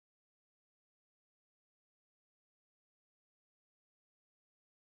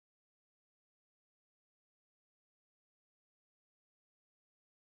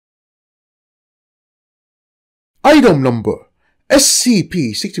Item Number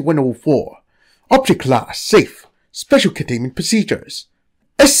SCP-6104 Object Class Safe Special Containment Procedures.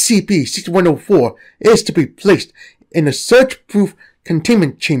 SCP-6104 is to be placed in a surge-proof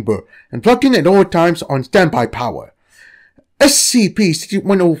containment chamber and plugged in at all times on standby power.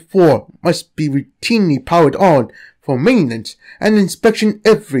 SCP-6104 must be routinely powered on for maintenance and inspection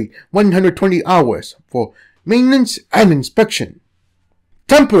every 120 hours for maintenance and inspection.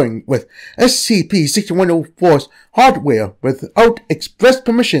 Tampering with SCP-6104's hardware without express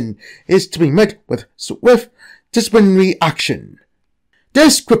permission is to be met with swift disciplinary action.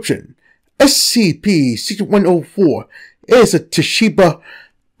 Description: SCP-6104 is a Toshiba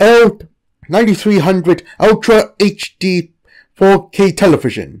L9300 Ultra HD 4K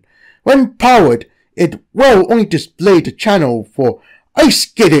television. When powered, it will only display the channel for ice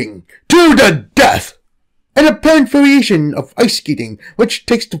skating to the death, an apparent variation of ice skating which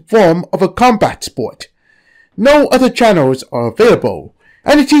takes the form of a combat sport. No other channels are available,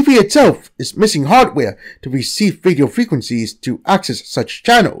 and the TV itself is missing hardware to receive radio frequencies to access such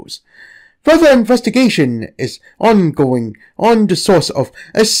channels. Further investigation is ongoing on the source of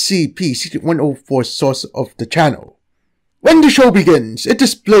SCP-6104's source of the channel. When the show begins, it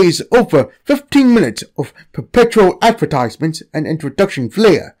displays over 15 minutes of perpetual advertisements and introduction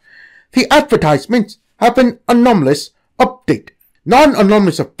flair. The advertisements have an anomalous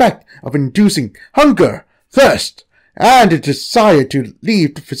non-anomalous effect of inducing hunger, thirst, and a desire to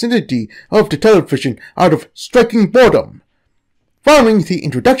leave the vicinity of the television out of striking boredom. Following the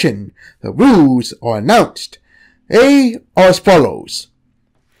introduction, the rules are announced. They are as follows.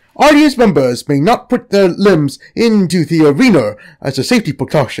 Audience members may not put their limbs into the arena as a safety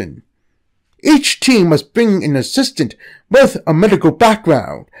precaution. Each team must bring an assistant with a medical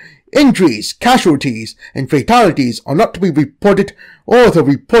background. Injuries, casualties, and fatalities are not to be reported, or the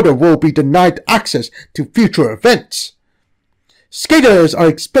reporter will be denied access to future events. Skaters are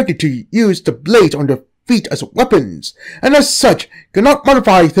expected to use the blades on their feet as weapons, and as such cannot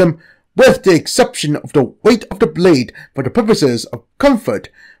modify them with the exception of the weight of the blade for the purposes of comfort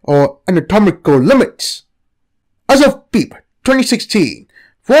or anatomical limits. As of BEEP 2016,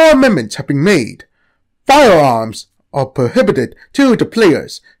 4 amendments have been made. Firearms are prohibited to the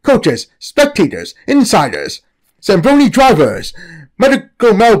players, coaches, spectators, insiders, Zamboni drivers,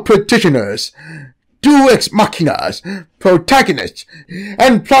 medical malpractitioners, deus ex machinas, protagonists,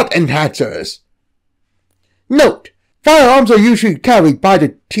 and plot enhancers. Note: firearms are usually carried by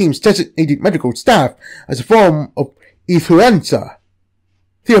the team's designated medical staff as a form of influenza.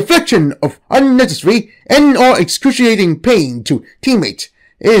 The infliction of unnecessary and/or excruciating pain to teammates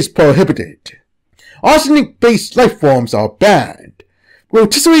is prohibited. Arsenic-based life forms are banned.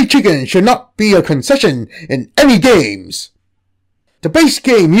 Rotisserie chicken should not be a concession in any games. The base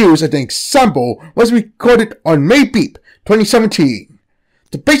game used as an example was recorded on May BEEP 2017.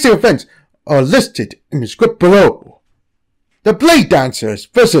 The basic events are listed in the script below. The Blade Dancers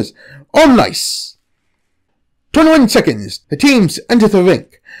vs. Omnice. 21 seconds. The teams enter the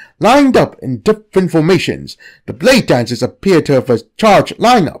rink, lined up in different formations. The Blade Dancers appear to have a charge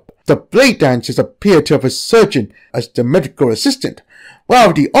lineup. The Blade Dancers appear to have a surgeon as the medical assistant,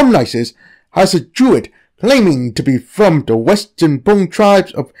 while the Omnices has a druid claiming to be from the western bone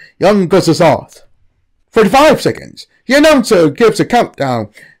tribes of Younger Zazoth. 45 seconds. The announcer gives a countdown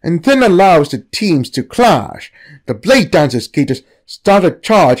and then allows the teams to clash. The Blade Dancer skaters start a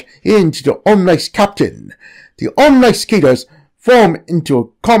charge into the Omnice captain. The Omnice skaters form into a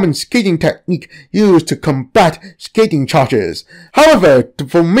common skating technique used to combat skating charges. However, the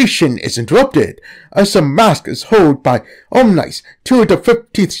formation is interrupted as a mask is held by Omnice to the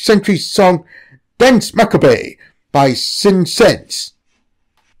 15th century song Dance Macabre by Sin Sense.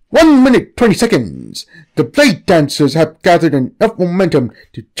 1 minute 20 seconds. The Blade Dancers have gathered enough momentum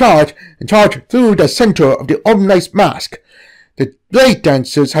to charge through the center of the Omnice mask. The Blade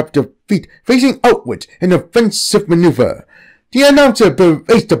Dancers have their feet facing outwards in an offensive maneuver. The announcer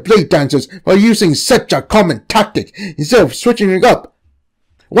berates the Blade Dancers by using such a common tactic instead of switching it up.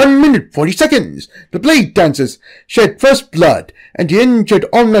 1 minute 40 seconds. The Blade Dancers shed first blood, and the injured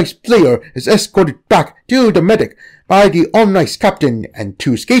Omnice player is escorted back to the medic by the Omnice captain and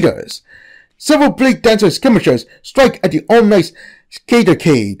 2 skaters. Several Blade Dancer skirmishers strike at the Omnice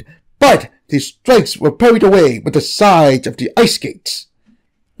skatercade, but the strikes were parried away with the sides of the ice skates.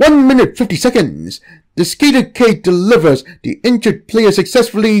 1 minute 50 seconds. The skatercade delivers the injured player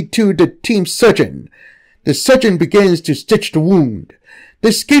successfully to the team's surgeon. The surgeon begins to stitch the wound. The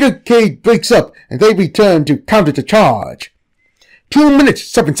skatercade breaks up and they return to counter the charge. 2 minutes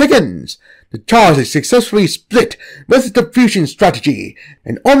 7 seconds. The charge is successfully split with the fusion strategy,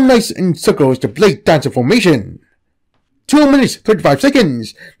 and Omnice encircles the Blade Dancer formation. 2 minutes 35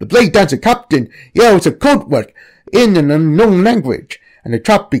 seconds. The blade dancer captain yells a code word in an unknown language, and the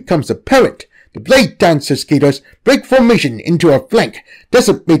trap becomes apparent. The blade dancer skaters break formation into a flank,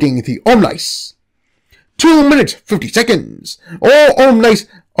 decimating the Omnice. 2 minutes 50 seconds. All Omnice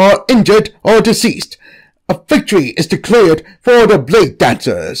are injured or deceased. A victory is declared for the blade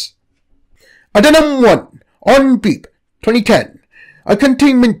dancers. Addendum 1. On Beep 2010. A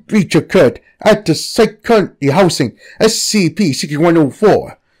containment breach occurred at the site currently housing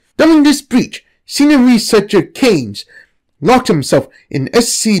SCP-6104. During this breach, senior researcher Keynes locked himself in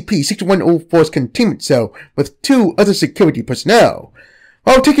SCP-6104's containment cell with 2 other security personnel.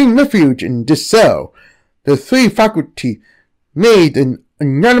 While taking refuge in this cell, the 3 faculty made an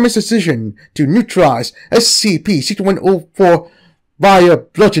unanimous decision to neutralize SCP-6104 via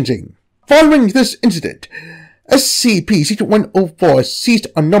bludgeoning. Following this incident, SCP-6104 ceased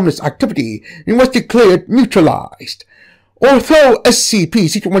anomalous activity and was declared neutralized. Although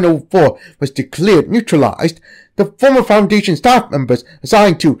SCP-6104 was declared neutralized, the former Foundation staff members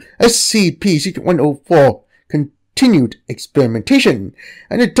assigned to SCP-6104 continued experimentation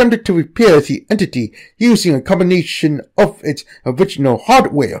and attempted to repair the entity using a combination of its original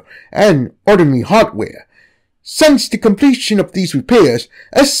hardware and ordinary hardware. Since the completion of these repairs,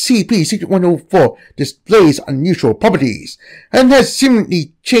 SCP-6104 displays unusual properties and has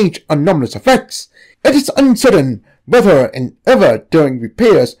seemingly changed anomalous effects. It is uncertain whether and ever during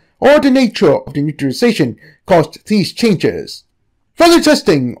repairs or the nature of the neutralization caused these changes. Further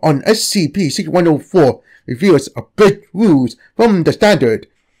testing on SCP-6104 reveals a big ruse from the standard,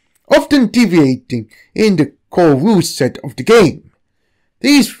 often deviating in the core rules set of the game.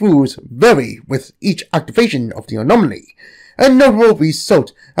 These rules vary with each activation of the anomaly, and notable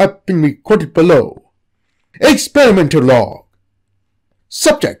results have been recorded below. Experimental Log.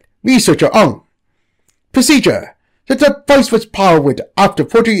 Subject: Researcher Ung. Procedure: the device was powered after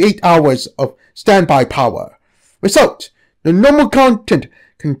 48 hours of standby power. Result: the normal content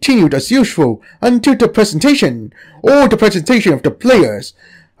continued as usual until the presentation, or the presentation of the players.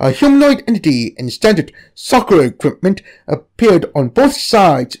 A humanoid entity in standard soccer equipment appeared on both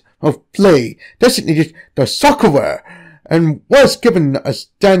sides of play, designated the Soccerer, and was given a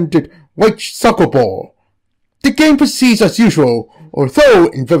standard white soccer ball. The game proceeds as usual, although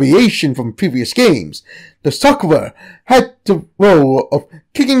in variation from previous games. The Soccerer had the role of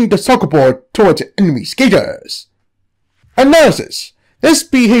kicking the soccer ball towards enemy skaters. Analysis: this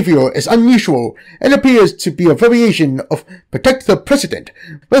behavior is unusual and appears to be a variation of Protect the President,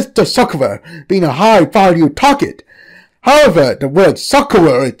 with the Soccerer being a high-value target. However, the word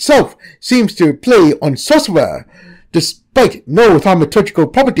Soccerer itself seems to play on Sorcerer, despite no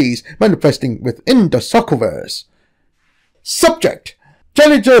thaumaturgical properties manifesting within the Soccerers. Subject: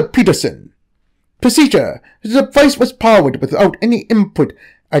 Janitor Peterson. Procedure: the device was powered without any input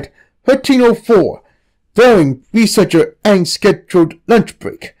at 13:04. During researcher Ang's scheduled lunch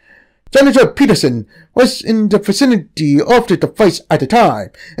break. Janitor Peterson was in the vicinity of the device at the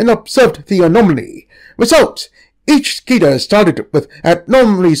time and observed the anomaly. Result: each skater started with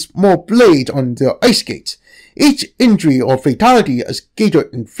abnormally small blades on their ice skates. Each injury or fatality a skater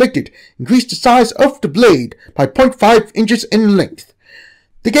inflicted increased the size of the blade by 0.5 inches in length.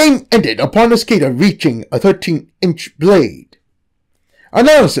 The game ended upon the skater reaching a 13-inch blade.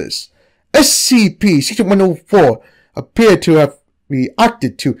 Analysis: SCP-6104 appeared to have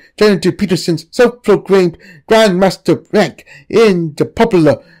reacted to Janitor Peterson's self-proclaimed Grandmaster rank in the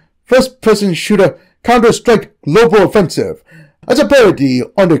popular first-person shooter Counter-Strike Global Offensive as a parody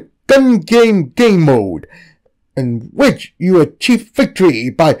on the gun game mode, in which you achieve victory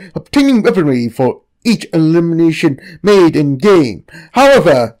by obtaining weaponry for each elimination made in-game.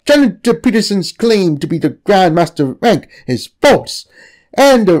 However, Janitor Peterson's claim to be the Grandmaster rank is false,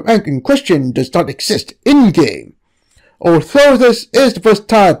 and the rank in question does not exist in-game. Although this is the first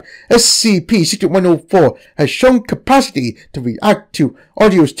time SCP-6104 has shown capacity to react to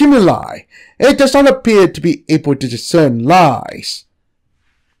audio stimuli, it does not appear to be able to discern lies.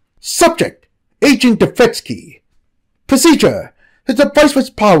 Subject: Agent Defetsky. Procedure: the device was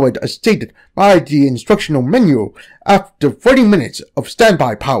powered as stated by the instructional manual after 40 minutes of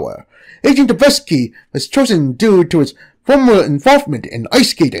standby power. Agent Defetsky was chosen due to his former involvement in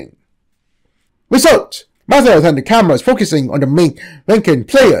ice skating. Result: rather than the cameras focusing on the main ranking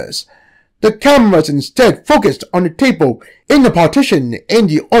players, the cameras instead focused on the table in the partition in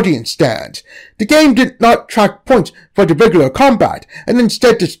the audience stand. The game did not track points for the regular combat, and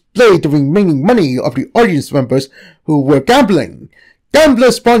instead displayed the remaining money of the audience members who were gambling.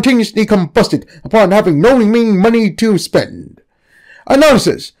 Gamblers spontaneously combusted upon having no remaining money to spend.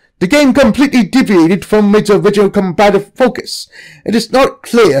 Analysis: The game completely deviated from its original combative focus. It is not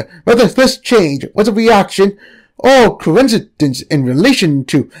clear whether this change was a reaction or coincidence in relation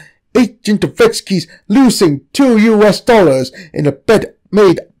to Agent Tvetsky's losing $2 in a bet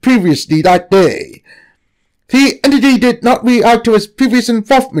made previously that day. The entity did not react to its previous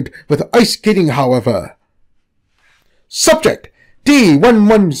involvement with ice skating, however. Subject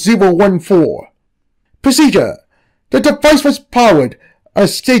D11014. Procedure. The device was powered,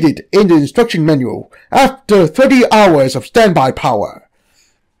 as stated in the instruction manual, after 30 hours of standby power.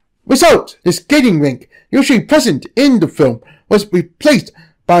 Result. The skating rink, usually present in the film, was replaced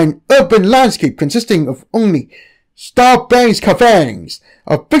by an urban landscape consisting of only Starbank's Cafangs,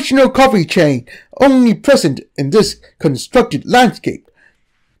 a fictional coffee chain only present in this constructed landscape.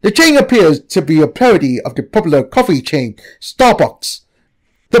 The chain appears to be a parody of the popular coffee chain Starbucks.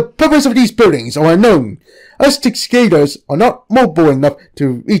 The purpose of these buildings are unknown, as the skaters are not mobile enough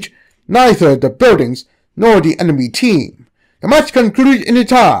to reach neither the buildings nor the enemy team. The match concluded in a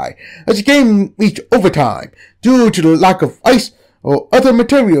tie, as the game reached overtime due to the lack of ice or other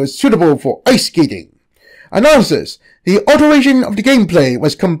materials suitable for ice skating. Analysis. The alteration of the gameplay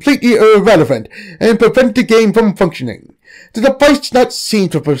was completely irrelevant and prevented the game from functioning. The device did not seem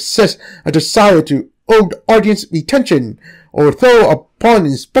to possess a desire to hold audience retention, although upon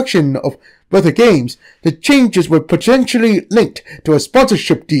inspection of other games, the changes were potentially linked to a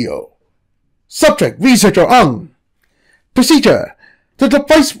sponsorship deal. Subject Researcher Ung. Procedure. The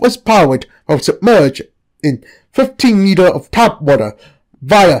device was powered while submerged in 15 meters of tap water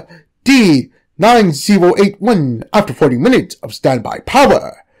via D9081 after 40 minutes of standby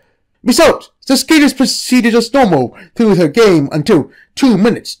power. Result. The skaters proceeded as normal through the game until 2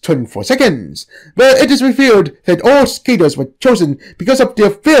 minutes 24 seconds, where it is revealed that all skaters were chosen because of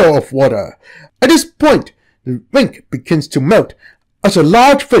their fear of water. At this point, the rink begins to melt as a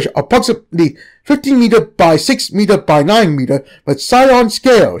large fish approximately 15 meters by 6 meters by 9 meters with cylon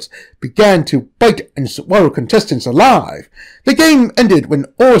scales began to bite and swallow contestants alive. The game ended when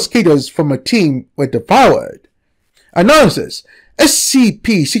all skaters from a team were devoured. Analysis.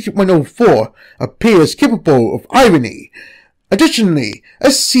 SCP-6104 appears capable of irony. Additionally,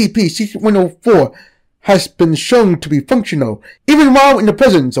 SCP-6104 has been shown to be functional even while in the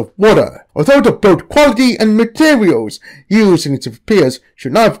presence of water, although the build quality and materials used in its repairs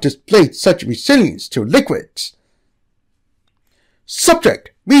should not have displayed such resilience to liquids.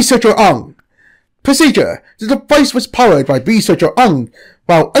 Subject Researcher Ung. Procedure. The device was powered by Researcher Ung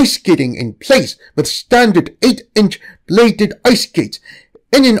while ice skating in place with standard 8-inch bladed ice skates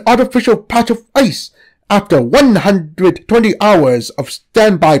in an artificial patch of ice after 120 hours of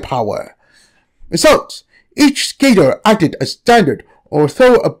standby power. Results. Each skater acted as standard,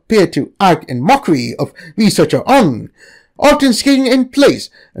 although appeared to act in mockery of Researcher Ung, often skating in place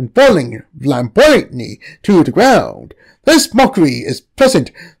and falling flamboyantly to the ground. This mockery is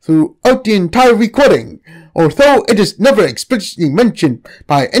present throughout the entire recording, although it is never explicitly mentioned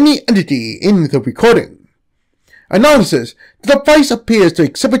by any entity in the recording. Analysis. The device appears to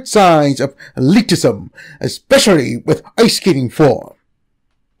exhibit signs of elitism, especially with ice skating form.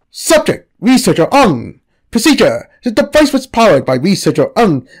 Subject Researcher Ung. Procedure. The device was powered by Researcher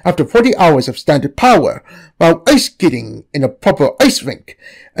Ung after 40 hours of standard power, while ice skating in a proper ice rink,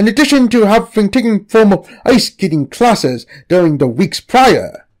 in addition to having taken formal ice skating classes during the weeks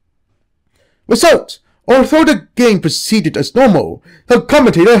prior. Results. Although the game proceeded as normal, the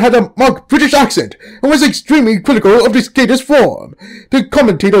commentator had a marked British accent and was extremely critical of the skater's form. The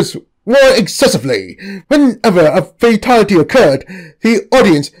commentators swore excessively. Whenever a fatality occurred, the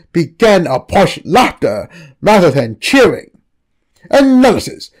audience began a harsh laughter rather than cheering.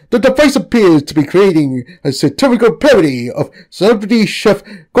 Analysis. The device appears to be creating a satirical parody of celebrity chef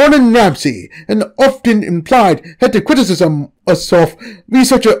Gordon Ramsay and often implied that the criticism was of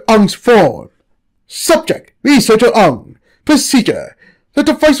Researcher Ung's form. Subject Researcher Ung. Procedure. The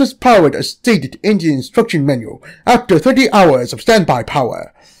device was powered as stated in the instruction manual after 30 hours of standby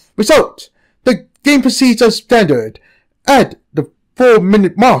power. Result. The game proceeds as standard. At the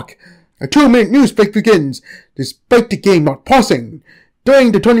 4-minute mark, a 2-minute news break begins, despite the game not pausing.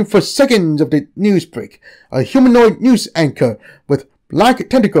 During the 21st seconds of the news break, a humanoid news anchor with black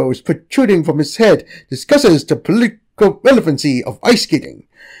tentacles protruding from his head discusses the political relevancy of ice skating.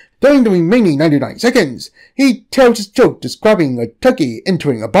 During the remaining 99 seconds, he tells his joke describing a turkey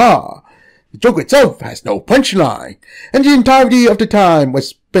entering a bar. The joke itself has no punchline, and the entirety of the time was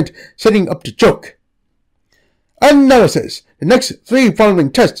spent setting up the joke. Analysis. The next 3 following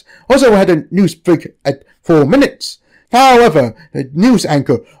tests also had a news break at 4 minutes. However, the news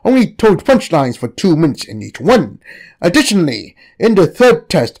anchor only told punchlines for 2 minutes in each one. Additionally, in the 3rd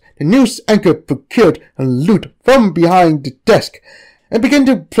test, the news anchor procured a lute from behind the desk and began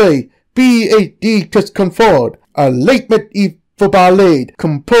to play B.A.D. Test Comfort, a late medieval ballad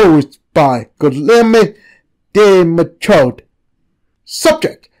composed by Guilherme de Machado.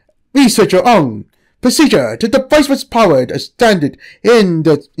 Subject: Researcher on. Procedure: the device was powered as standard in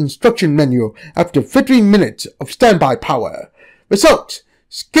the instruction menu after 15 minutes of standby power. Result: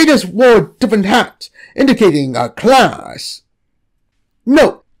 skaters wore different hats, indicating a class.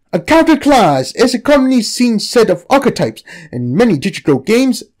 Note: a counter class is a commonly seen set of archetypes in many digital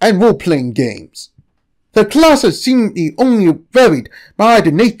games and role-playing games. The classes seemingly only varied by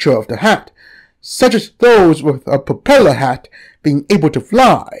the nature of the hat, such as those with a propeller hat being able to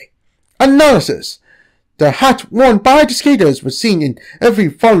fly. Analysis: the hat worn by the skaters was seen in every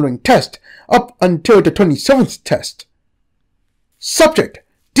following test up until the 27th test. Subject: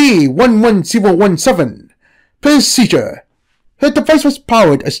 D11017. Procedure: the device was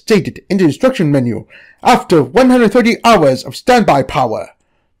powered as stated in the instruction menu after 130 hours of standby power.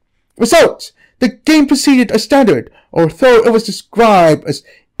 Results: the game proceeded as standard, although it was described as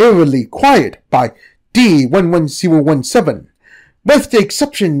eerily quiet by D11017, with the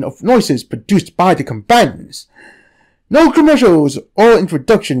exception of noises produced by the combatants. No commercials or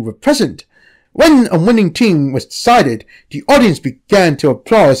introduction were present. When a winning team was decided, the audience began to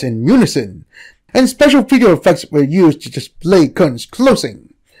applaud in unison, and special video effects were used to display curtains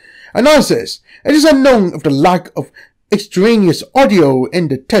closing. Analysis: it is unknown if the lack of extraneous audio in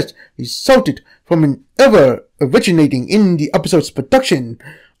the test resulted from an error originating in the episode's production,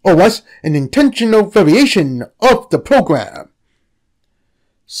 or was an intentional variation of the program.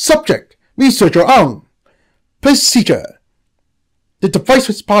 Subject: Researcher on. Procedure: the device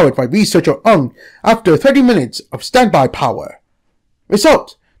was powered by Researcher on after 30 minutes of standby power.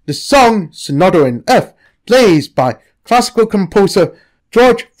 Result: the song Sonata in F, plays by classical composer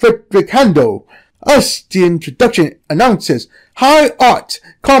George Frederick Handel. As the introduction announces high art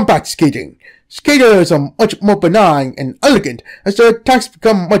combat skating, skaters are much more benign and elegant as their attacks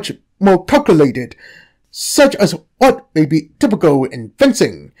become much more calculated, such as what may be typical in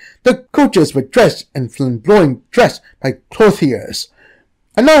fencing. The coaches were dressed in flamboyant dress by clothiers.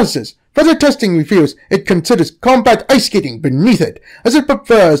 Analysis: further testing reveals it considers combat ice skating beneath it, as it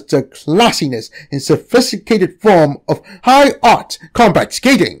prefers the classiness and sophisticated form of high art combat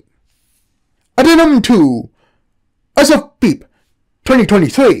skating. Addendum 2. As of Beep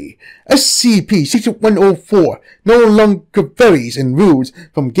 2023, SCP-6104 no longer varies in rules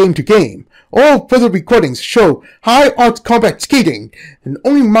from game to game. All further recordings show high art combat skating and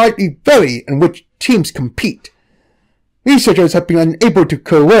only mildly vary in which teams compete. Researchers have been unable to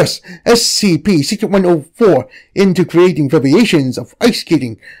coerce SCP-6104 into creating variations of ice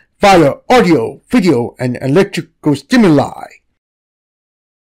skating via audio, video, and electrical stimuli.